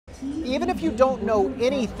Even if you don't know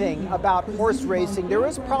anything about horse racing, there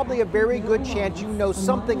is probably a very good chance you know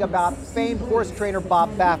something about famed horse trainer Bob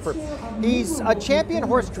Baffert. He's a champion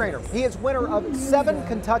horse trainer. He is winner of 7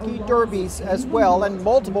 Kentucky Derbies as well and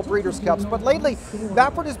multiple Breeders' Cups. But lately,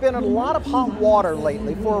 Baffert has been in a lot of hot water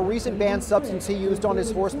lately for a recent banned substance he used on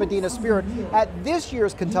his horse Medina Spirit at this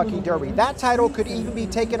year's Kentucky Derby. That title could even be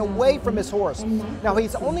taken away from his horse. Now,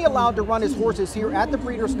 he's only allowed to run his horses here at the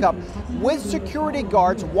Breeders' Cup with security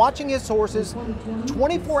guards watching his horses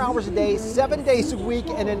 24 hours a day, 7 days a week,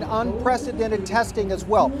 and in unprecedented testing as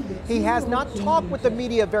well. He has not talked with the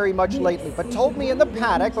media very much lately, but told me in the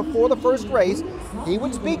paddock before the first race he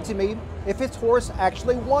would speak to me if his horse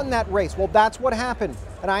actually won that race. Well, that's what happened.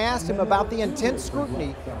 And I asked him about the intense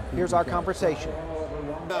scrutiny. Here's our conversation.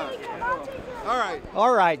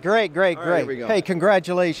 All right, great. Here we go. Hey,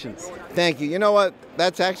 congratulations. Thank you. You know what?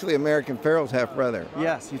 That's actually American Pharoah's half brother.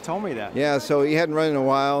 Yes, you told me that. Yeah, so he hadn't run in a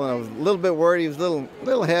while, and I was a little bit worried. He was a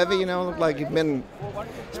little heavy, you know, looked like he'd spent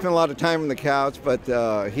a lot of time on the couch, but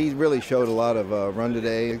he really showed a lot of run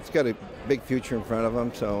today. He's got a big future in front of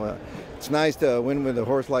him, so it's nice to win with a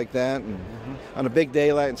horse like that, and on a big day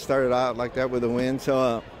and started out like that with a win.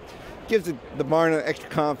 So gives the barn an extra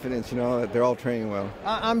confidence, you know, that they're all training well.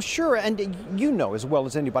 I'm sure, and you know as well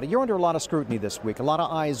as anybody, you're under a lot of scrutiny this week, a lot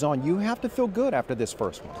of eyes on you. You have to feel good after this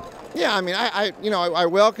first one. Yeah, I mean, I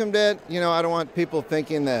welcomed it. You know, I don't want people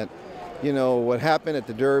thinking that, you know, what happened at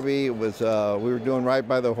the Derby was we were doing right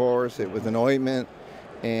by the horse. It was an ointment.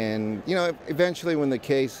 And, you know, eventually when the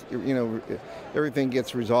case, you know, everything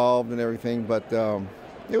gets resolved and everything, but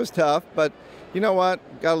it was tough. But you know what?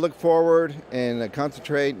 Got to look forward and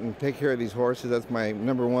concentrate and take care of these horses. That's my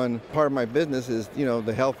number one part of my business is, you know,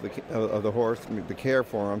 the health of the horse, the care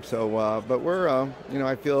for them. So, but we're, you know,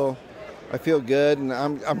 I feel good, and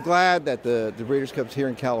I'm glad that the Breeders' Cup's here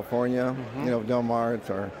in California. You know, Del Mar,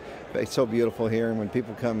 it's so beautiful here, and when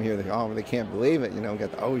people come here, they can't believe it. You know, we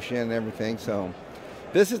got the ocean and everything. So,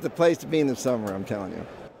 this is the place to be in the summer, I'm telling you.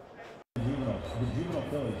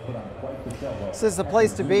 This is the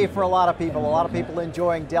place to be for a lot of people. A lot of people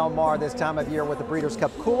enjoying Del Mar this time of year with the Breeders'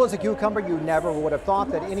 Cup. Cool as a cucumber. You never would have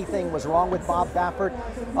thought that anything was wrong with Bob Baffert.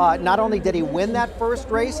 Not only did he win that first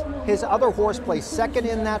race, his other horse placed second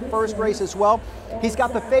in that first race as well. He's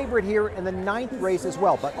got the favorite here in the 9th race as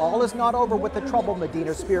well. But all is not over with the trouble.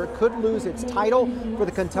 Medina Spirit could lose its title for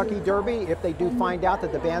the Kentucky Derby if they do find out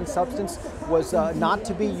that the banned substance was not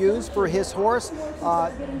to be used for his horse.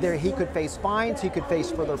 He could face fines. He could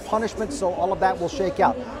face further punishment. So all of that will shake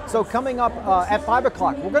out. So coming up at 5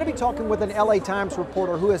 o'clock, we're going to be talking with an LA Times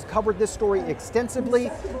reporter who has covered this story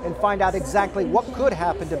extensively and find out exactly what could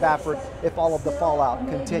happen to Baffert if all of the fallout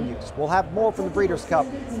continues. We'll have more from the Breeders' Cup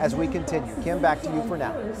as we continue. Kim, back to you for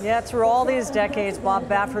now. Yeah, through all these decades, Bob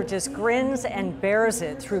Baffert just grins and bears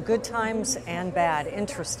it through good times and bad.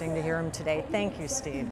 Interesting to hear him today. Thank you, Steve.